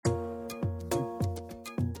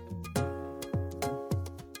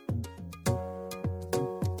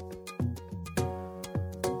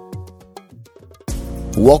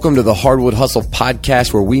Welcome to the Hardwood Hustle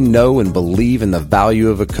podcast, where we know and believe in the value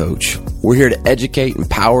of a coach. We're here to educate,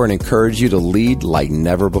 empower, and encourage you to lead like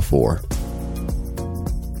never before.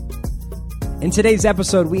 In today's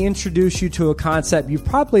episode, we introduce you to a concept you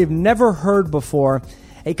probably have never heard before,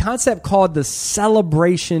 a concept called the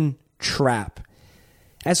celebration trap.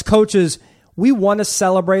 As coaches, we want to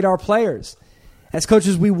celebrate our players. As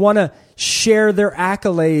coaches, we want to share their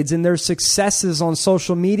accolades and their successes on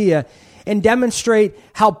social media and demonstrate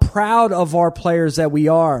how proud of our players that we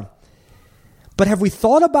are. But have we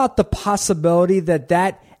thought about the possibility that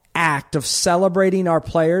that act of celebrating our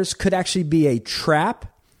players could actually be a trap,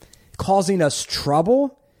 causing us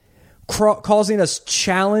trouble, causing us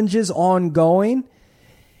challenges ongoing?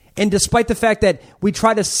 And despite the fact that we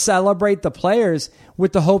try to celebrate the players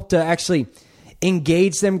with the hope to actually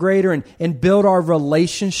engage them greater and build our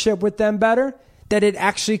relationship with them better, that it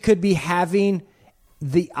actually could be having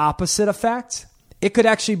the opposite effect. It could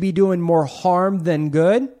actually be doing more harm than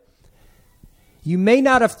good. You may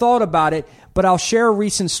not have thought about it, but I'll share a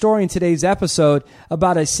recent story in today's episode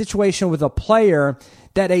about a situation with a player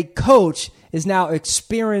that a coach is now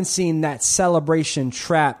experiencing that celebration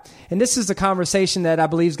trap. And this is a conversation that I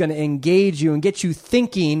believe is going to engage you and get you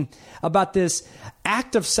thinking about this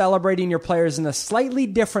act of celebrating your players in a slightly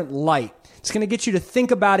different light. It's going to get you to think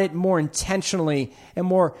about it more intentionally and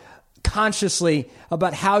more consciously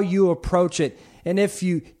about how you approach it. And if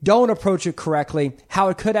you don't approach it correctly, how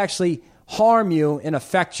it could actually harm you and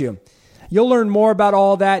affect you. You'll learn more about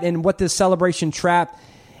all that and what this celebration trap,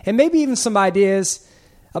 and maybe even some ideas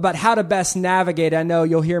about how to best navigate. I know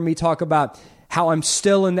you'll hear me talk about how I'm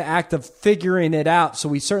still in the act of figuring it out. So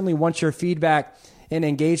we certainly want your feedback and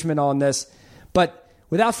engagement on this. But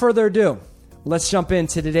without further ado, let's jump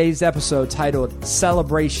into today's episode titled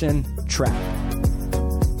Celebration Trap.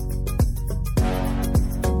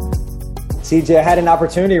 CJ, I had an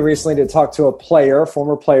opportunity recently to talk to a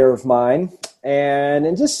former player of mine,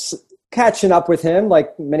 and just catching up with him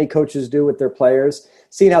like many coaches do with their players,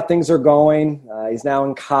 seeing how things are going. He's now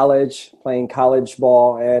in college, playing college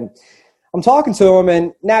ball, and I'm talking to him,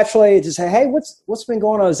 and naturally just say, hey, what's been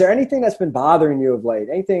going on? Is there anything that's been bothering you of late?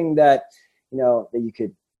 Anything that, that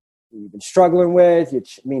you've been struggling with, you're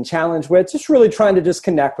being challenged with? Just really trying to just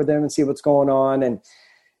connect with him and see what's going on. And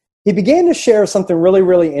he began to share something really,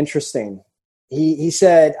 really interesting. He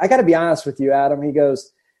said, I got to be honest with you, Adam. He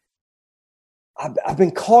goes, I've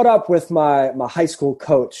been caught up with my high school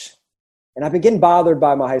coach, and I've been getting bothered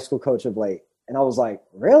by my high school coach of late. And I was like,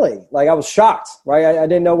 really? Like, I was shocked, right? I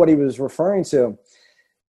didn't know what he was referring to.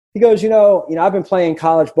 He goes, I've been playing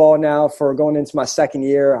college ball now for going into my second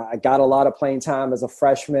year. I got a lot of playing time as a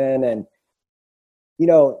freshman, and,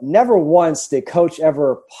 never once did coach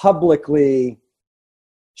ever publicly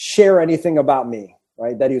share anything about me.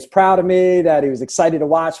 Right, that he was proud of me, that he was excited to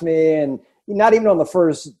watch me, and not even on the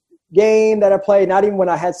first game that I played, not even when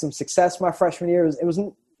I had some success my freshman year.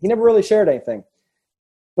 He never really shared anything.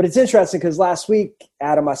 But it's interesting because last week,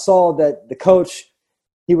 Adam, I saw that the coach,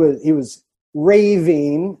 he was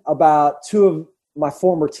raving about two of my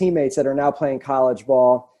former teammates that are now playing college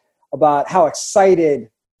ball, about how excited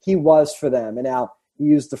he was for them, and how he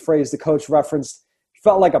used the phrase the coach referenced,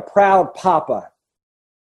 felt like a proud papa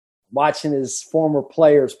watching his former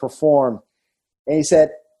players perform. And he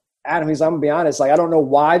said, Adam, I'm going to be honest, I don't know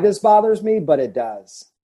why this bothers me, but it does.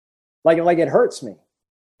 Like it hurts me.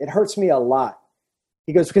 It hurts me a lot.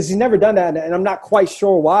 He goes, because he's never done that, and I'm not quite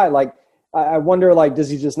sure why. I wonder, does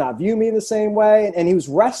he just not view me the same way? And he was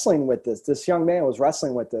wrestling with this. This young man was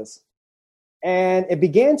wrestling with this. And it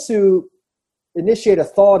began to initiate a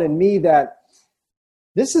thought in me that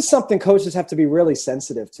this is something coaches have to be really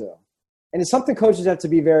sensitive to. And it's something coaches have to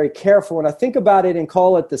be very careful. And I think about it and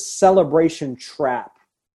call it the celebration trap.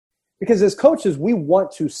 Because as coaches, we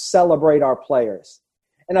want to celebrate our players.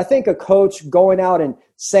 And I think a coach going out and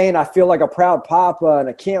saying, I feel like a proud papa and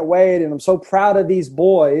I can't wait and I'm so proud of these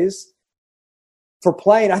boys for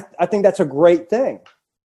playing, I think that's a great thing.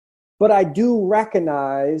 But I do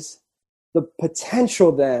recognize the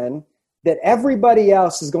potential then that everybody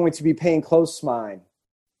else is going to be paying close mind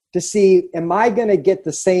to see, am I going to get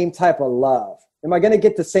the same type of love? Am I going to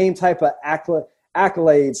get the same type of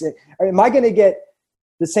accolades? Am I going to get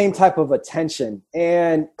the same type of attention?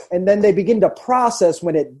 And then they begin to process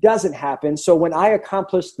when it doesn't happen. So when I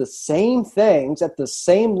accomplish the same things at the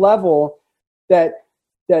same level that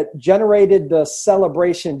generated the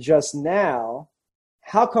celebration just now,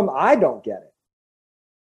 how come I don't get it?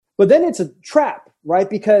 But then it's a trap, right?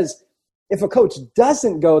 Because if a coach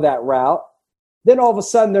doesn't go that route, then all of a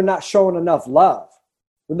sudden they're not showing enough love.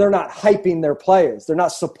 They're not hyping their players. They're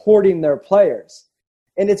not supporting their players.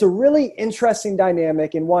 And it's a really interesting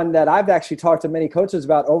dynamic, and one that I've actually talked to many coaches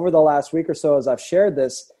about over the last week or so as I've shared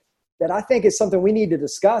this, that I think is something we need to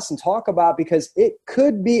discuss and talk about, because it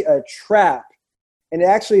could be a trap, and it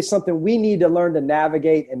actually is something we need to learn to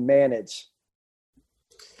navigate and manage.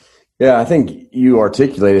 Yeah, I think you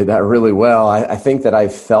articulated that really well. I think that I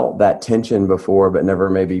felt that tension before, but never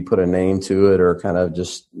maybe put a name to it or kind of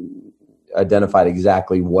just identified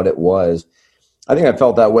exactly what it was. I think I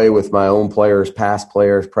felt that way with my own players, past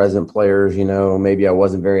players, present players. Maybe I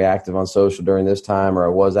wasn't very active on social during this time, or I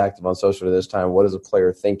was active on social at this time. What is a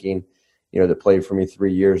player thinking, that played for me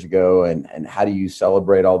 3 years ago? And how do you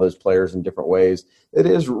celebrate all those players in different ways? It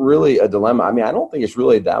is really a dilemma. I mean, I don't think it's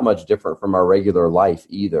really that much different from our regular life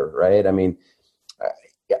either, right? I mean,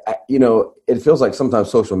 it feels like sometimes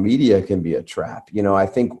social media can be a trap. I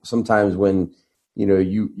think sometimes when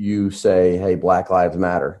you say, hey, Black Lives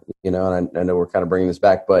Matter, and I know we're kind of bringing this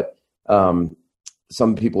back, but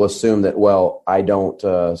some people assume that, well, I don't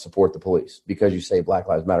support the police because you say Black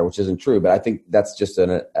Lives Matter, which isn't true. But I think that's just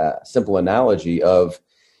a simple analogy of,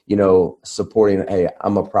 supporting, hey,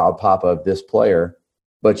 I'm a proud papa of this player,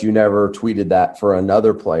 but you never tweeted that for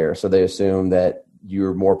another player. So they assume that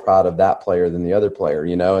you're more proud of that player than the other player,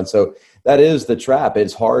 and so that is the trap.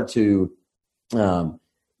 It's hard to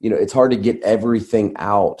it's hard to get everything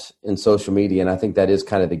out in social media. And I think that is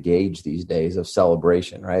kind of the gauge these days of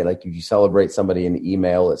celebration, right? Like if you celebrate somebody in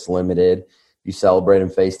email, it's limited. If you celebrate them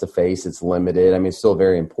face to face, it's limited. I mean, it's still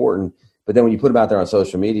very important. But then when you put them out there on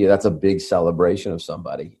social media, that's a big celebration of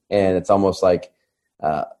somebody. And it's almost like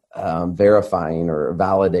verifying or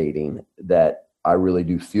validating that I really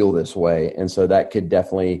do feel this way. And so that could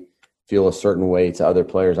definitely feel a certain way to other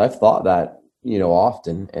players. I've thought that,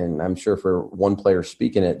 often, and I'm sure for one player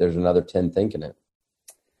speaking it, there's another 10 thinking it.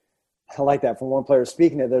 I like that. From one player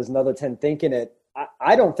speaking it, there's another 10 thinking it.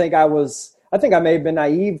 I think I may have been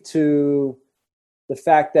naive to the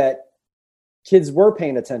fact that kids were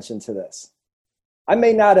paying attention to this. I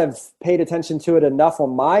may not have paid attention to it enough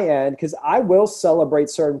on my end, because I will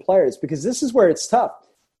celebrate certain players, because this is where it's tough.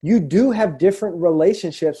 You do have different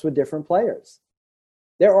relationships with different players.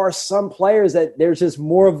 There are some players that there's just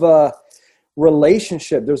more of a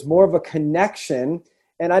relationship. There's more of a connection.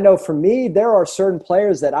 And I know for me, there are certain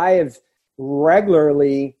players that I have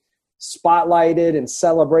regularly spotlighted and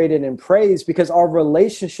celebrated and praised because our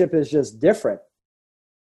relationship is just different.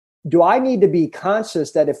 Do I need to be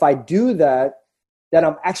conscious that if I do that, that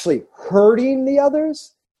I'm actually hurting the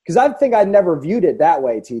others? Because I think I never viewed it that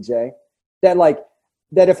way, TJ.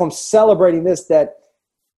 That if I'm celebrating this, that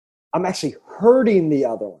I'm actually hurting the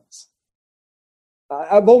other ones.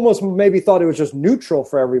 I've almost maybe thought it was just neutral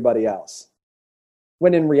for everybody else.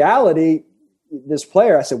 When in reality, this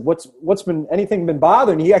player, I said, what's been anything been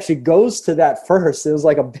bothering? He actually goes to that first. It was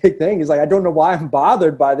like a big thing. He's like, I don't know why I'm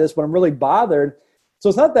bothered by this, but I'm really bothered. So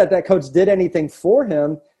it's not that coach did anything for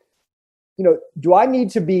him. Do I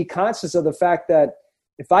need to be conscious of the fact that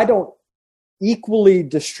if I don't equally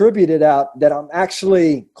distribute it out, that I'm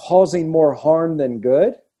actually causing more harm than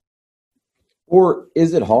good? Or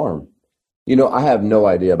is it harm? I have no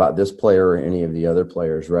idea about this player or any of the other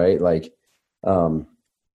players, right? Like,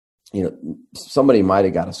 somebody might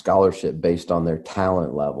have got a scholarship based on their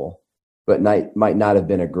talent level, but might not have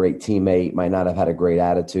been a great teammate, might not have had a great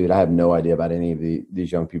attitude. I have no idea about any of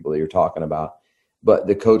these young people that you're talking about. But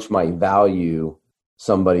the coach might value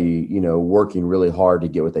somebody, working really hard to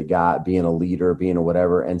get what they got, being a leader, being a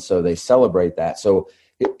whatever. And so they celebrate that. So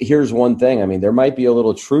here's one thing. I mean, there might be a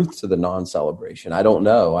little truth to the non-celebration. I don't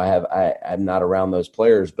know. I'm not around those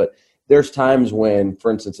players, but there's times when,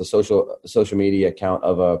 for instance, a social media account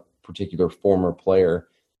of a particular former player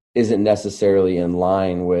isn't necessarily in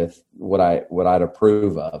line with what I'd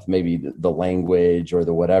approve of, maybe the language or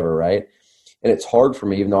the whatever, right? And it's hard for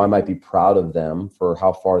me, even though I might be proud of them for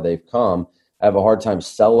how far they've come, I have a hard time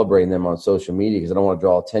celebrating them on social media because I don't want to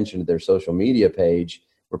draw attention to their social media page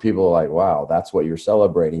where people are like, wow, that's what you're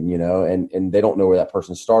celebrating, and they don't know where that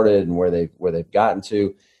person started and where they've gotten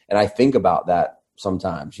to. And I think about that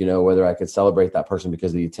sometimes, whether I could celebrate that person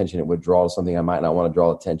because of the attention it would draw to something I might not want to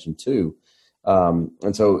draw attention to.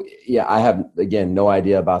 And so, yeah, I have, again, no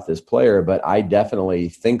idea about this player, but I definitely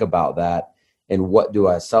think about that. And what do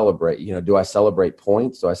I celebrate? Do I celebrate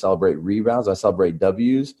points? Do I celebrate rebounds? Do I celebrate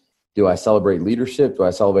W's? Do I celebrate leadership? Do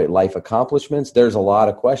I celebrate life accomplishments? There's a lot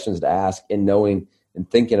of questions to ask in knowing and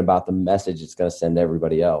thinking about the message it's going to send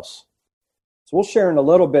everybody else. So we'll share in a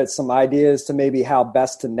little bit some ideas to maybe how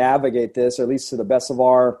best to navigate this, or at least to the best of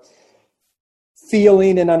our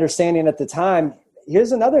feeling and understanding at the time.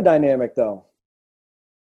 Here's another dynamic, though.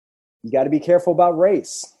 You got to be careful about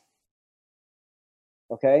race.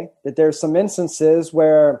 okay? That there's some instances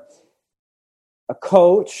where a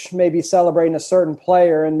coach may be celebrating a certain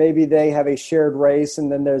player and maybe they have a shared race,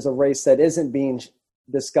 and then there's a race that isn't being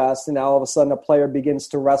discussed, and now all of a sudden a player begins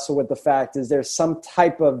to wrestle with the fact, is there some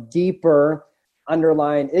type of deeper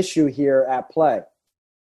underlying issue here at play?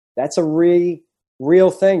 That's a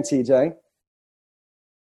real thing, TJ.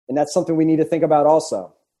 And that's something we need to think about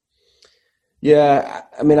also. Yeah,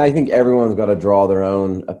 I mean, I think everyone's got to draw their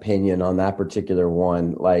own opinion on that particular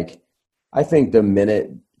one. Like, I think the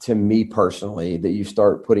minute, to me personally, that you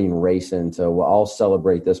start putting race into, well, I'll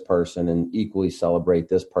celebrate this person and equally celebrate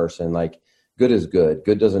this person, like, good is good.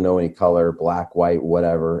 Good doesn't know any color, black, white,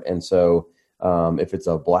 whatever. And so if it's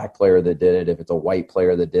a black player that did it, if it's a white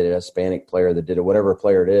player that did it, a Hispanic player that did it, whatever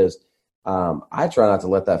player it is, I try not to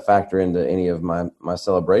let that factor into any of my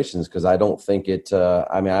celebrations, because I don't think it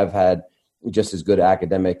I've had just as good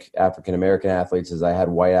academic African-American athletes as I had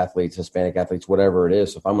white athletes, Hispanic athletes, whatever it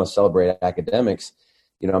is. So if I'm going to celebrate academics,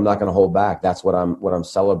 I'm not going to hold back. That's what I'm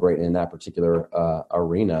celebrating in that particular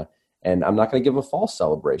arena. And I'm not going to give a false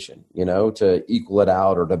celebration, to equal it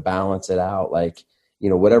out or to balance it out. Like,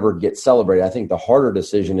 whatever gets celebrated. I think the harder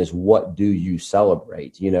decision is, what do you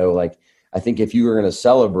celebrate? Like, I think if you were going to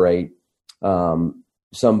celebrate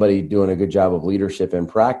somebody doing a good job of leadership in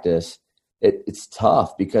practice, it's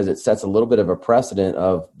tough, because it sets a little bit of a precedent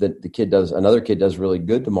of another kid does really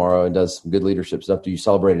good tomorrow and does some good leadership stuff. Do you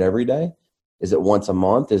celebrate it every day? Is it once a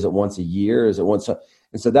month? Is it once a year? Is it once? And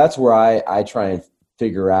so that's where I try and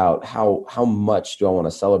figure out how much do I want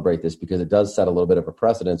to celebrate this, because it does set a little bit of a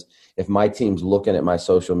precedence. If my team's looking at my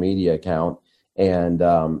social media account and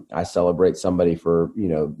I celebrate somebody for,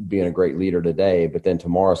 being a great leader today, but then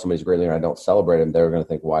tomorrow somebody's a great leader and I don't celebrate him, they're going to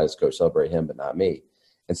think, why does coach celebrate him but not me?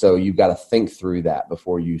 And so you've got to think through that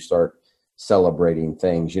before you start celebrating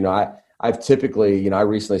things. I've typically, I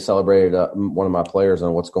recently celebrated one of my players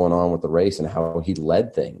on what's going on with the race and how he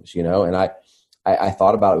led things, and I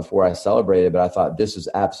thought about it before I celebrated, but I thought this is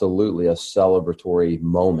absolutely a celebratory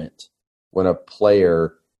moment when a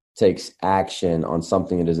player takes action on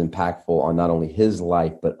something that is impactful on not only his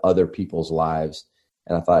life, but other people's lives.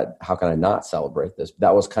 And I thought, how can I not celebrate this?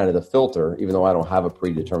 That was kind of the filter. Even though I don't have a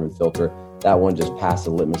predetermined filter, that one just passed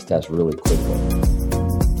the litmus test really quickly.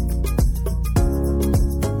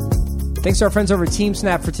 Thanks to our friends over at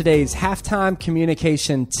TeamSnap for today's halftime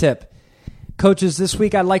communication tip. Coaches, this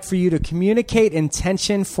week I'd like for you to communicate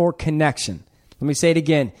intention for connection. Let me say it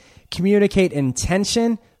again. Communicate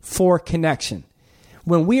intention for connection.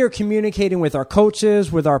 When we are communicating with our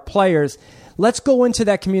coaches, with our players, let's go into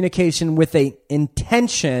that communication with an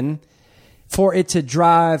intention for it to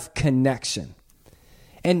drive connection.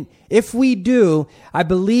 And if we do, I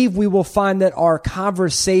believe we will find that our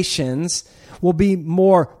conversations will be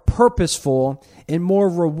more purposeful and more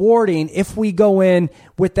rewarding if we go in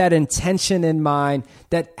with that intention in mind,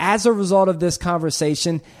 that as a result of this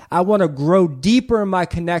conversation, I want to grow deeper in my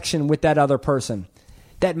connection with that other person.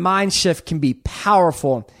 That mind shift can be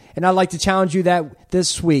powerful. And I'd like to challenge you that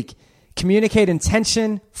this week. Communicate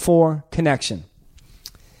intention for connection.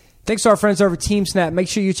 Thanks to our friends over at TeamSnap. Make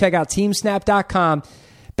sure you check out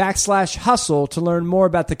teamsnap.com/hustle to learn more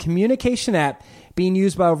about the communication app being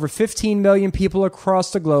used by over 15 million people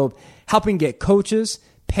across the globe, helping get coaches,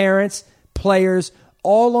 parents, players,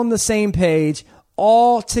 all on the same page,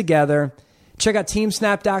 all together. Check out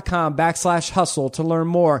teamsnap.com/hustle to learn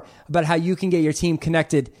more about how you can get your team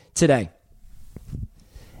connected today.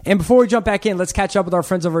 And before we jump back in, let's catch up with our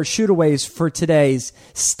friends over at Shootaways for today's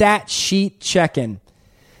stat sheet check-in.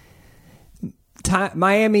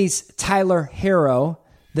 Miami's Tyler Herro,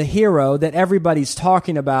 the hero that everybody's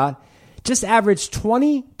talking about, just averaged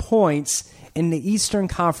 20 points in the Eastern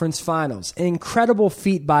Conference Finals. An incredible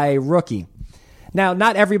feat by a rookie. Now,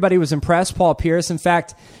 not everybody was impressed. Paul Pierce, in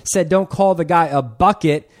fact, said don't call the guy a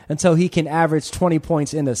bucket until he can average 20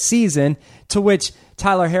 points in a season, to which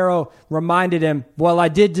Tyler Herro reminded him, well, I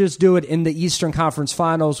did just do it in the Eastern Conference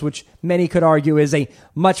Finals, which many could argue is a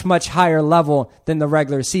much, much higher level than the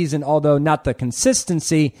regular season, although not the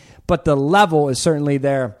consistency, but the level is certainly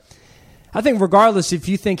there. I think regardless if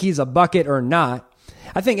you think he's a bucket or not,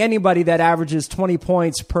 I think anybody that averages 20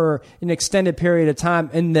 points per an extended period of time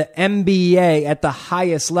in the NBA at the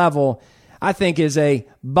highest level, I think is a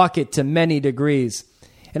bucket to many degrees.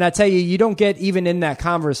 And I tell you, you don't get even in that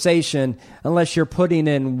conversation unless you're putting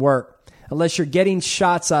in work, unless you're getting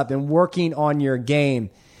shots up and working on your game.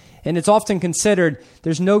 And it's often considered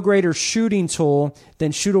there's no greater shooting tool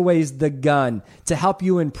than Shootaways the gun to help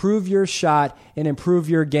you improve your shot and improve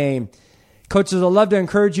your game. Coaches, I'd love to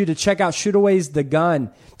encourage you to check out Shootaway's The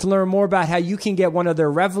Gun to learn more about how you can get one of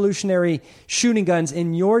their revolutionary shooting guns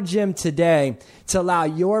in your gym today to allow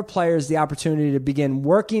your players the opportunity to begin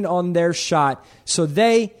working on their shot so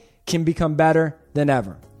they can become better than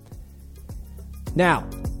ever. Now,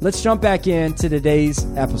 let's jump back into today's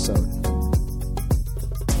episode.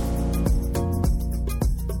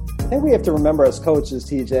 I think we have to remember as coaches,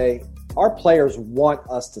 TJ, our players want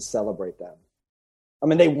us to celebrate them. I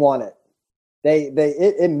mean, they want it.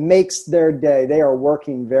 It makes their day. They are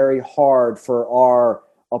working very hard for our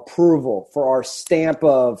approval, for our stamp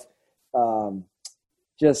of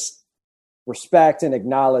just respect and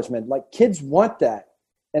acknowledgement. Like, kids want that.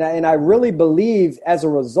 And I really believe as a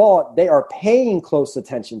result, they are paying close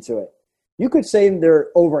attention to it. You could say they're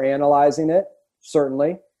overanalyzing it,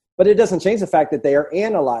 certainly, but it doesn't change the fact that they are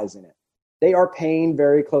analyzing it. They are paying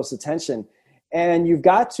very close attention. And you've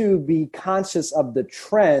got to be conscious of the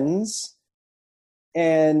trends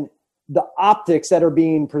and the optics that are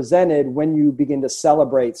being presented when you begin to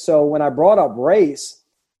celebrate. So when I brought up race,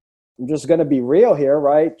 I'm just going to be real here,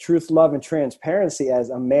 right? Truth, love, and transparency, as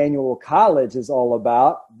Emmanuel College is all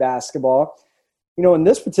about, basketball. You know, in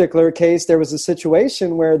this particular case, there was a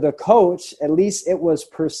situation where the coach, at least it was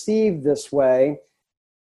perceived this way,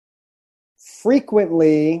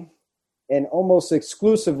 frequently and almost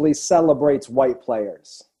exclusively celebrates white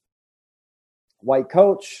players. White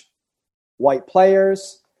coach, white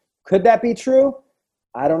players. Could that be true?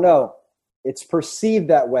 I don't know. It's perceived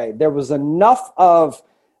that way. There was enough of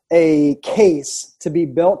a case to be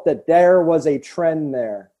built that there was a trend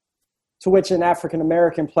there, to which an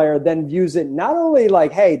African-American player then views it not only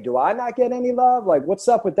like, hey, do I not get any love? Like, what's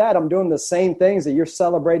up with that? I'm doing the same things that you're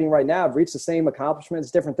celebrating right now. I've reached the same accomplishments,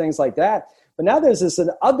 different things like that. But now there's this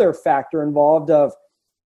other factor involved of,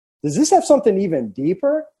 does this have something even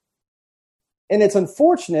deeper? And it's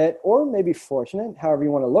unfortunate, or maybe fortunate, however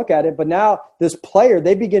you want to look at it. But now this player,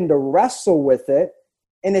 they begin to wrestle with it,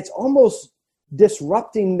 and it's almost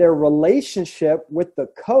disrupting their relationship with the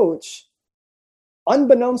coach,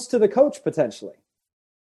 unbeknownst to the coach potentially.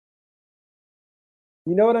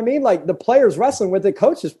 You know what I mean? Like, the player's wrestling with it.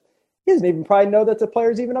 He doesn't even probably know that the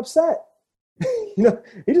player's even upset. You know,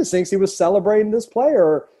 he just thinks he was celebrating this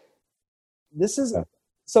player.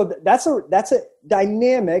 So that's a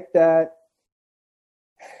dynamic that,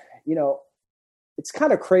 you know, it's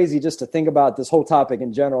kind of crazy just to think about this whole topic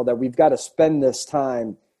in general, that we've got to spend this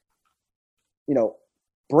time, you know,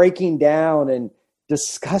 breaking down and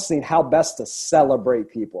discussing how best to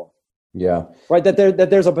celebrate people. Yeah. Right. That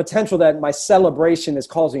there's a potential that my celebration is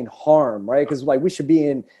causing harm, right? Because like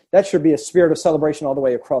that should be a spirit of celebration all the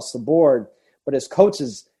way across the board. But as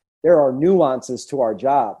coaches, there are nuances to our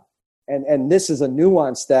job. And this is a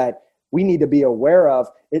nuance that we need to be aware of.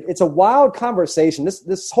 It's a wild conversation.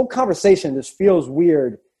 This whole conversation just feels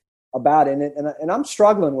weird about it. And I'm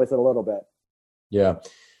struggling with it a little bit. Yeah.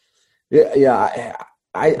 Yeah.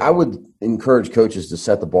 I would encourage coaches to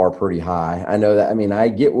set the bar pretty high. I know that. I mean, I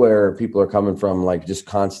get where people are coming from, like, just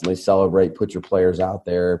constantly celebrate, put your players out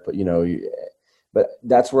there, but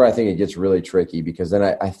that's where I think it gets really tricky, because then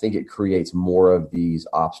I think it creates more of these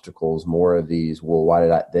obstacles, more of these, well, why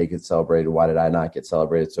did they get celebrated? Why did I not get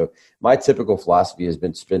celebrated? So my typical philosophy has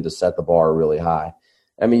been to set the bar really high.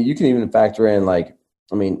 I mean, you can even factor in, like,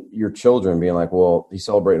 your children being like, well, he's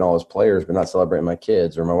celebrating all his players, but not celebrating my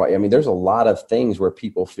kids or my wife. I mean, there's a lot of things where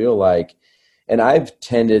people feel like, and I've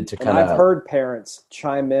tended to I've heard parents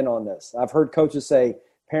chime in on this. I've heard coaches say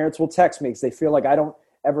parents will text me because they feel like I don't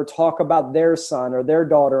ever talk about their son or their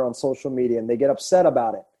daughter on social media, and they get upset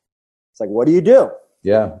about it. It's like, what do you do?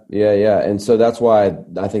 Yeah. And so that's why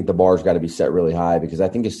I think the bar's got to be set really high, because I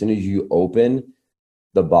think as soon as you open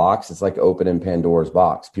the box, it's like opening Pandora's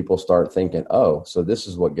box. People start thinking, oh, so this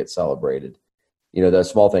is what gets celebrated. The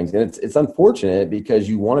small things. And it's unfortunate, because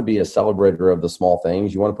you want to be a celebrator of the small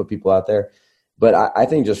things. You want to put people out there. But I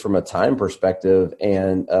think just from a time perspective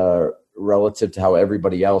and relative to how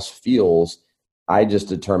everybody else feels, I just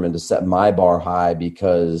determined to set my bar high,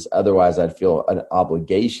 because otherwise I'd feel an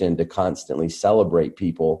obligation to constantly celebrate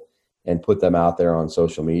people and put them out there on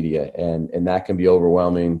social media. And that can be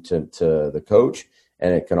overwhelming to the coach.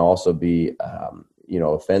 And it can also be,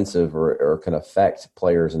 offensive or can affect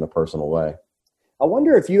players in a personal way. I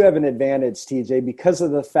wonder if you have an advantage, TJ, because of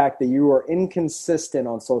the fact that you are inconsistent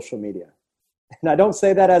on social media. And I don't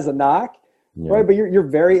say that as a knock, right? But you're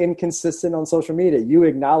very inconsistent on social media. You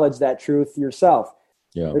acknowledge that truth yourself.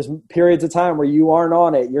 Yeah. There's periods of time where you aren't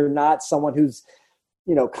on it. You're not someone who's,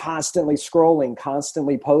 constantly scrolling,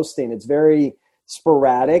 constantly posting. It's very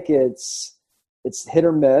sporadic. It's hit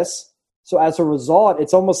or miss. So as a result,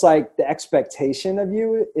 it's almost like the expectation of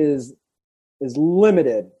you is is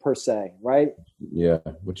limited per se, right? Yeah,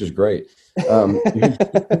 which is great. But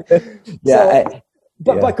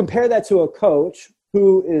compare that to a coach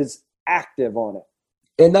who is active on it.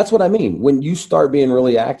 And that's what I mean. When you start being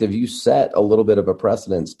really active, you set a little bit of a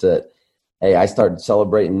precedence to, hey, I started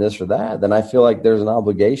celebrating this or that. Then I feel like there's an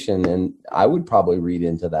obligation, and I would probably read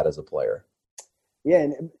into that as a player. Yeah,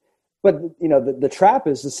 but the trap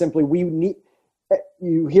is just simply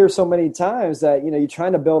you hear so many times that, you're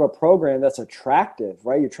trying to build a program that's attractive,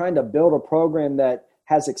 right? You're trying to build a program that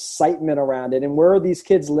has excitement around it. And where are these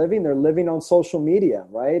kids living? They're living on social media,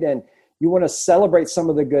 right? And you want to celebrate some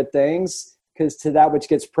of the good things, because to that which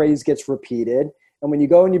gets praised gets repeated. And when you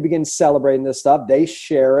go and you begin celebrating this stuff, they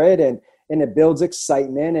share it, and it builds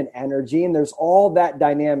excitement and energy. And there's all that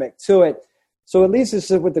dynamic to it. So at least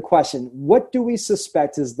this is with the question, what do we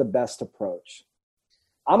suspect is the best approach?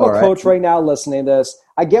 I'm a coach right now listening to this.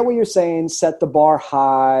 I get what you're saying, set the bar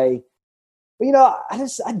high. But,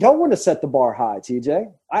 I don't want to set the bar high,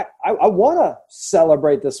 TJ. I want to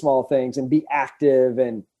celebrate the small things and be active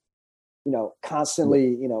and,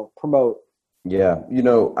 constantly, promote. Yeah.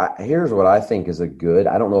 Here's what I think is I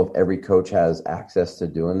don't know if every coach has access to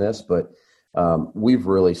doing this, but we've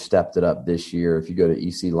really stepped it up this year. If you go to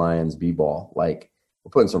EC Lions B-Ball, we're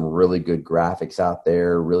putting some really good graphics out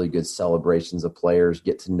there, really good celebrations of players,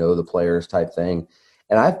 get to know the players type thing.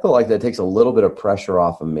 And I feel like that takes a little bit of pressure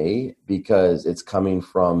off of me because it's coming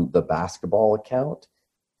from the basketball account,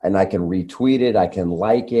 and I can retweet it, I can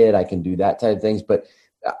like it, I can do that type of things. But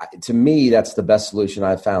to me, that's the best solution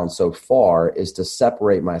I've found so far, is to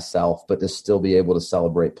separate myself, but to still be able to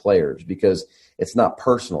celebrate players, because it's not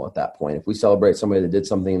personal at that point. If we celebrate somebody that did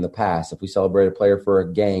something in the past, if we celebrate a player for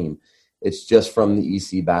a game, it's just from the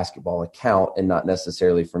EC basketball account and not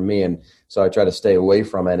necessarily from me. And so I try to stay away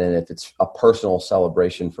from it. And if it's a personal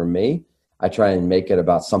celebration for me, I try and make it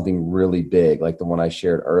about something really big, like the one I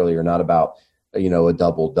shared earlier, not about, a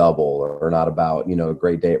double-double or not about, a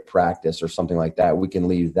great day at practice or something like that. We can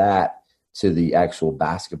leave that to the actual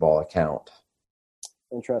basketball account.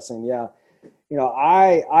 Interesting. Yeah.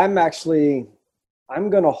 I'm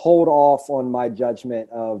going to hold off on my judgment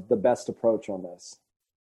of the best approach on this,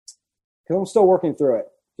 because I'm still working through it,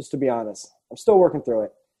 just to be honest. I'm still working through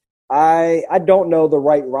it. I don't know the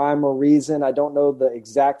right rhyme or reason. I don't know the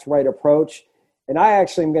exact right approach. And I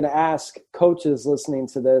actually am going to ask coaches listening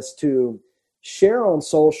to this to share on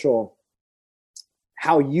social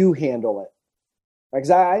how you handle it.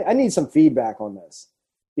 Because I need some feedback on this,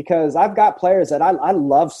 because I've got players that I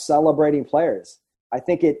love celebrating players. I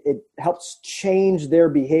think it helps change their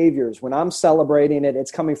behaviors. When I'm celebrating it,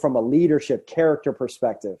 it's coming from a leadership character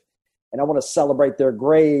perspective. And I want to celebrate their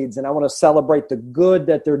grades, and I want to celebrate the good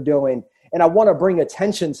that they're doing. And I want to bring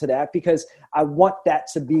attention to that, because I want that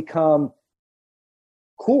to become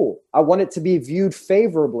cool. I want it to be viewed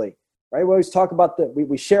favorably, right? We always talk about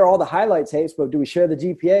we share all the highlight tapes, but do we share the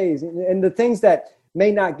GPAs and the things that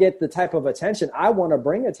may not get the type of attention? I want to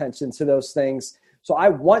bring attention to those things. So I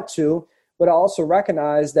want to, but I also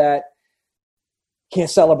recognize that you can't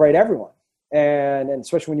celebrate everyone. And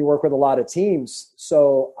especially when you work with a lot of teams.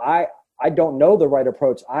 So I don't know the right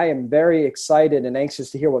approach. I am very excited and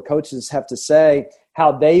anxious to hear what coaches have to say,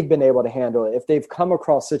 how they've been able to handle it. If they've come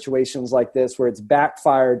across situations like this where it's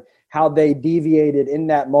backfired, how they deviated in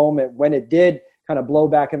that moment when it did kind of blow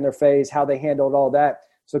back in their face, how they handled all that.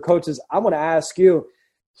 So coaches, I want to ask you,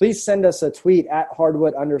 please send us a tweet at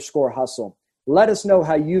 @hardwood_hustle. Let us know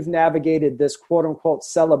how you've navigated this quote unquote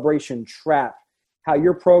celebration trap, how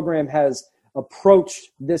your program has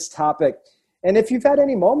approached this topic. And if you've had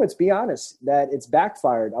any moments, be honest, that it's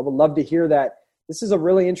backfired. I would love to hear that. This is a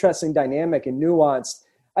really interesting dynamic and nuanced.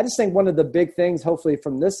 I just think one of the big things, hopefully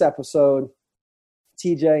from this episode,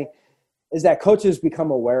 TJ, is that coaches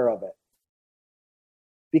become aware of it.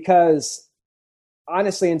 Because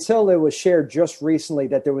honestly, until it was shared just recently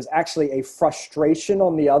that there was actually a frustration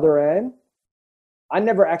on the other end, I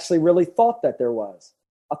never actually really thought that there was.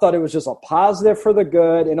 I thought it was just a positive for the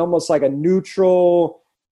good and almost like a neutral,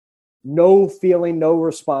 no feeling, no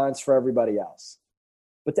response for everybody else.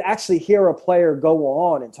 But to actually hear a player go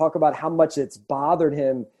on and talk about how much it's bothered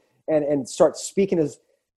him and start speaking as,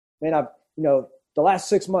 man, the last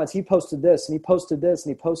 6 months he posted this and he posted this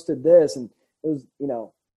and he posted this and it was,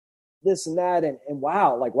 this and that and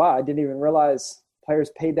wow, I didn't even realize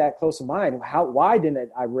players paid that close of mind. Why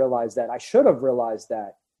didn't I realize that? I should have realized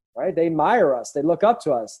that, right? They admire us. They look up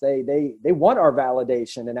to us. They want our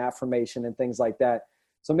validation and affirmation and things like that.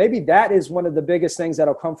 So maybe that is one of the biggest things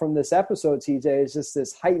that'll come from this episode, TJ, is just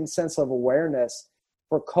this heightened sense of awareness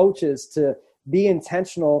for coaches to be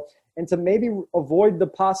intentional and to maybe avoid the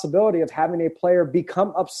possibility of having a player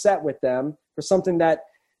become upset with them for something that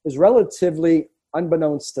is relatively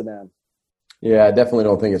unbeknownst to them. Yeah, I definitely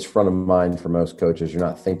don't think it's front of mind for most coaches. You're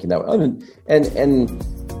not thinking that way. And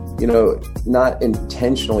not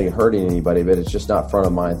intentionally hurting anybody, but it's just not front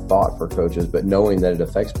of mind thought for coaches. But knowing that it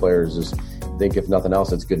affects players is, I think, if nothing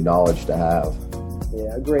else, it's good knowledge to have.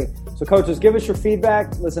 Yeah, I agree. So coaches, give us your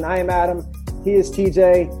feedback. Listen, I am Adam. He is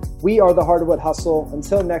TJ. We are the Hardwood Hustle.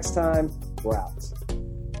 Until next time, we're out.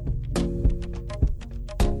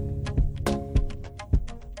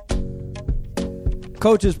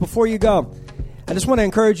 Coaches, before you go, I just want to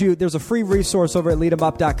encourage you, there's a free resource over at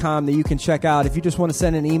leademup.com that you can check out. If you just want to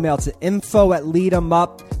send an email to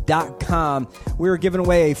info@leademup.com, we're giving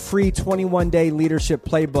away a free 21-day leadership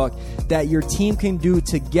playbook that your team can do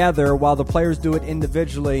together while the players do it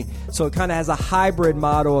individually. So it kind of has a hybrid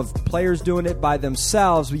model of players doing it by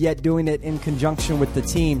themselves, but yet doing it in conjunction with the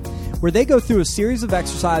team, where they go through a series of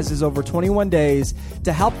exercises over 21 days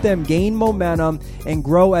to help them gain momentum and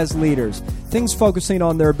grow as leaders. Things focusing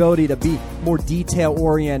on their ability to be more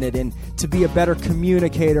detail-oriented and to be a better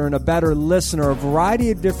communicator and a better listener, a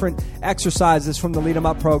variety of different exercises from the Lead 'em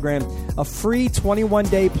Up program, a free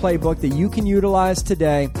 21-day playbook that you can utilize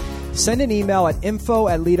today. Send an email at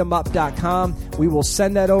info@leademup.com. We will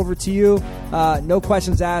send that over to you. No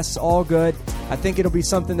questions asked, all good. I think it'll be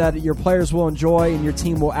something that your players will enjoy and your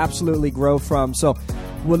team will absolutely grow from. So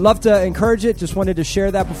would love to encourage it. Just wanted to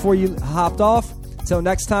share that before you hopped off. Until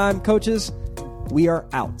next time, coaches, we are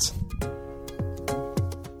out.